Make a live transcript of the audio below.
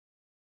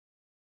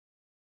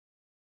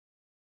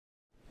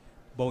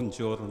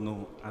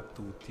Buongiorno a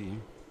tutti.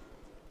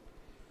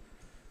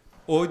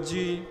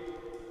 Oggi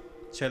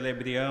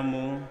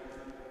celebriamo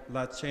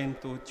la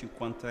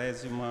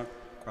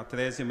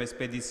 154esima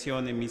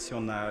spedizione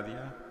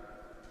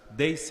missionaria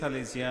dei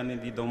Salesiani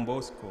di Don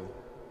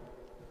Bosco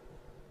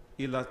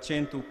e la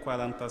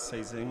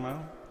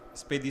 146esima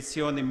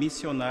spedizione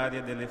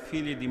missionaria delle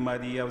Figlie di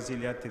Maria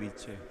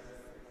Ausiliatrice.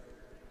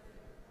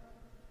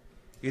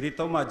 Il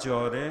rito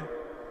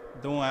maggiore,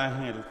 Don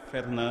Angel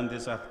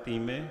Fernandez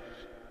Artime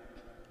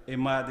e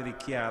Madre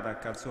Chiara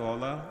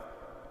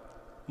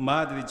Cazzola,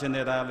 Madre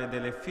Generale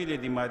delle Figlie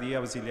di Maria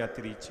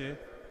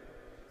Ausiliatrice,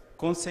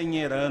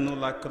 consegneranno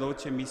la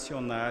croce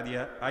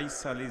missionaria ai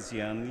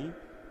Salesiani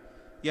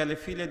e alle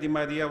Figlie di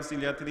Maria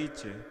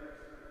Ausiliatrice,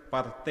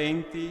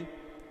 partenti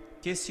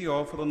che si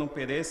offrono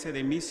per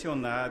essere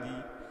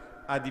missionari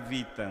ad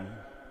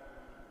vitam.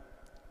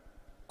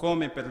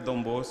 Come per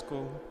Don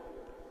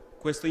Bosco,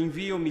 questo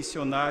invio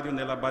missionario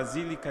nella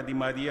Basilica di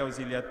Maria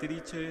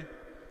Ausiliatrice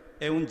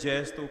è un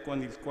gesto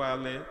con il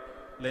quale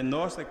le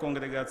nostre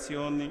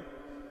congregazioni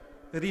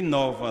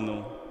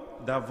rinnovano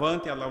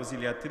davanti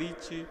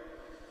all'Ausiliatrice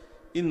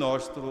il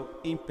nostro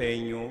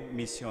impegno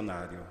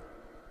missionario.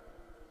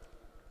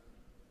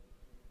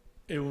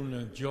 È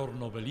un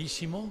giorno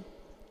bellissimo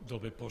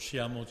dove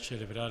possiamo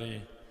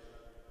celebrare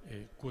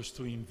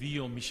questo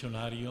invio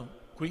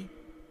missionario qui,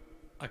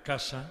 a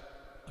casa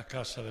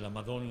della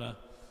Madonna,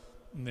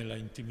 nella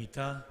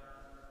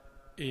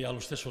intimità e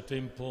allo stesso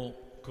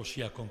tempo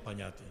così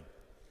accompagnati.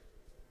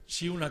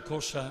 Sì, una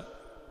cosa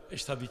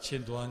sta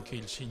dicendo anche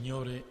il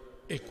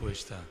Signore è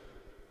questa: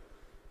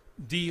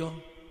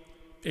 Dio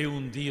è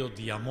un Dio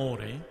di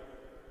amore,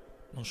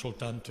 non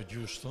soltanto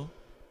giusto,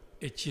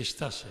 e ci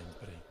sta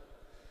sempre.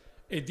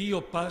 E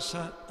Dio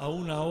passa a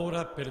una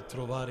ora per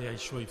trovare ai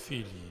Suoi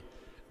figli,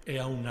 e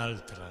a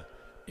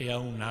un'altra, e a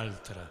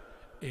un'altra,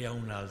 e a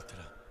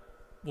un'altra.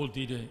 Vuol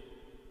dire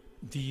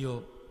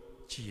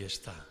Dio ci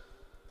sta.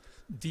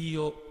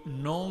 Dio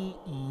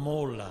non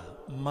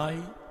molla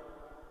mai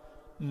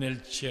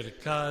nel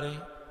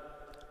cercare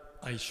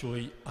ai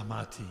Suoi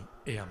amati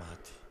e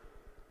amati.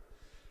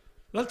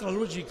 L'altra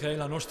logica è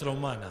la nostra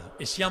umana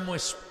e siamo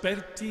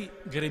esperti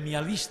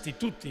gremialisti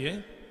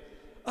tutti,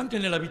 anche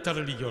nella vita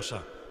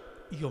religiosa.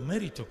 Io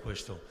merito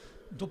questo,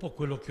 dopo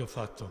quello che ho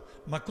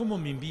fatto, ma come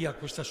mi invia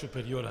questa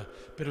superiore?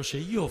 Però se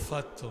io ho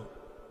fatto,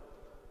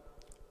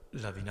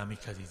 la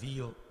dinamica di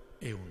Dio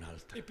è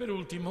un'altra. E per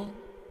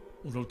ultimo,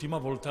 un'ultima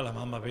volta la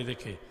mamma vede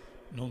che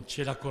non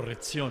c'è la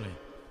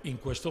correzione in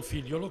questo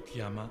figlio, lo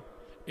chiama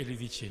e gli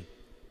dice: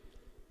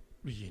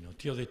 Luigino,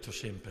 ti ho detto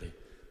sempre,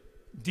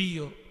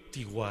 Dio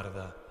ti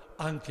guarda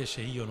anche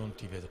se io non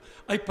ti vedo.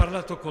 Hai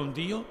parlato con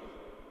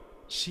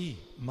Dio?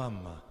 Sì,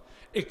 mamma.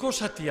 E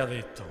cosa ti ha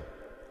detto?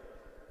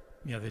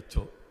 Mi ha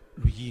detto: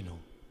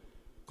 Luigino,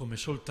 come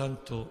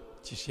soltanto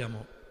ci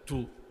siamo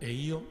tu e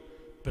io,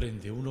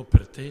 prende uno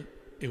per te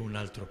e un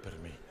altro per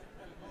me.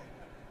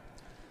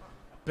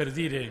 Per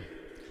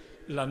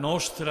dire, la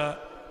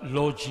nostra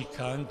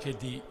logica anche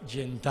di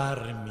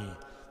gendarmi,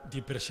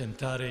 di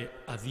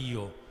presentare a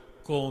Dio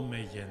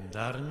come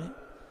gendarmi,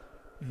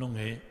 non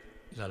è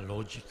la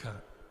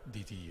logica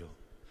di Dio.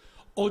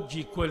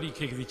 Oggi quelli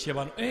che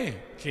dicevano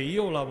che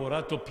io ho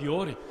lavorato più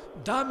ore,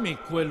 dammi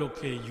quello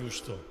che è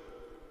giusto.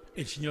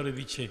 E il Signore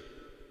dice: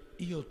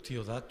 io ti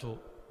ho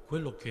dato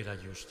quello che era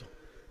giusto.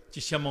 Ci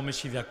siamo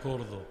messi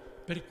d'accordo,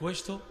 per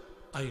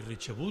questo hai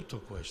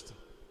ricevuto questo.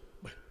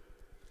 Beh,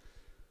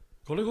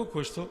 collego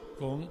questo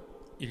con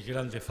il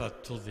grande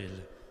fatto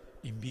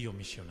dell'invio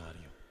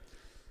missionario.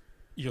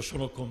 Io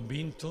sono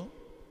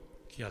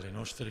convinto che alle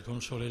nostre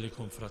consorelle e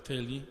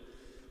confratelli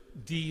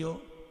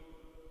Dio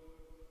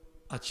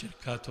ha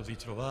cercato di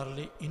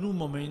trovarli in un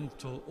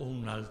momento o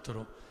un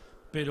altro,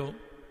 però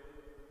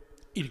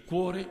il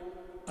cuore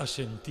ha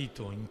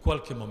sentito in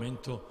qualche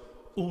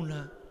momento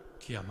una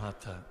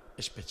chiamata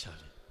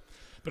speciale,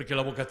 perché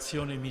la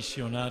vocazione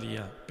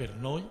missionaria per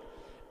noi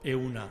è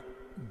una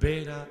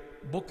vera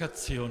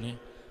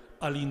vocazione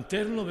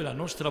all'interno della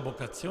nostra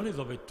vocazione,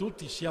 dove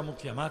tutti siamo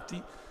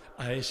chiamati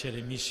a essere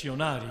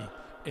missionari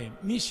e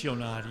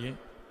missionarie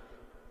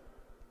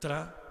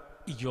tra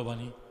i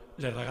giovani,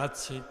 le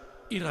ragazze,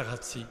 i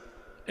ragazzi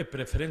e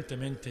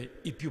preferentemente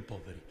i più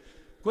poveri.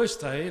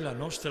 Questa è la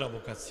nostra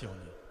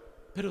vocazione,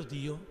 però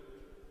Dio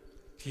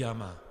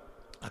chiama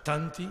a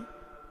tanti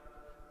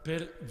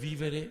per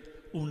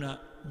vivere una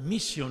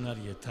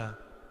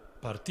missionarietà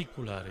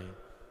particolare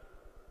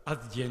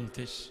ad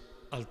gentes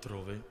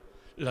altrove,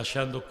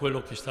 lasciando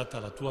quello che è stata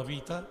la tua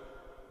vita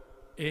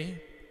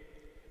e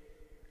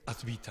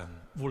ad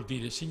vitam. Vuol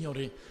dire,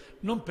 Signore,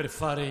 non per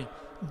fare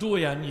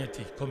 2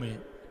 annetti,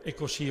 come è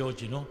così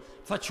oggi, no?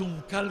 Faccio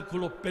un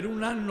calcolo, per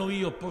 1 anno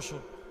io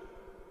posso.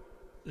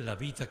 La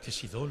vita che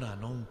si dona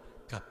non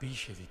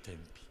capisce di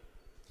tempi.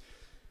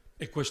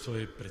 E questo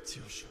è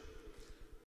prezioso.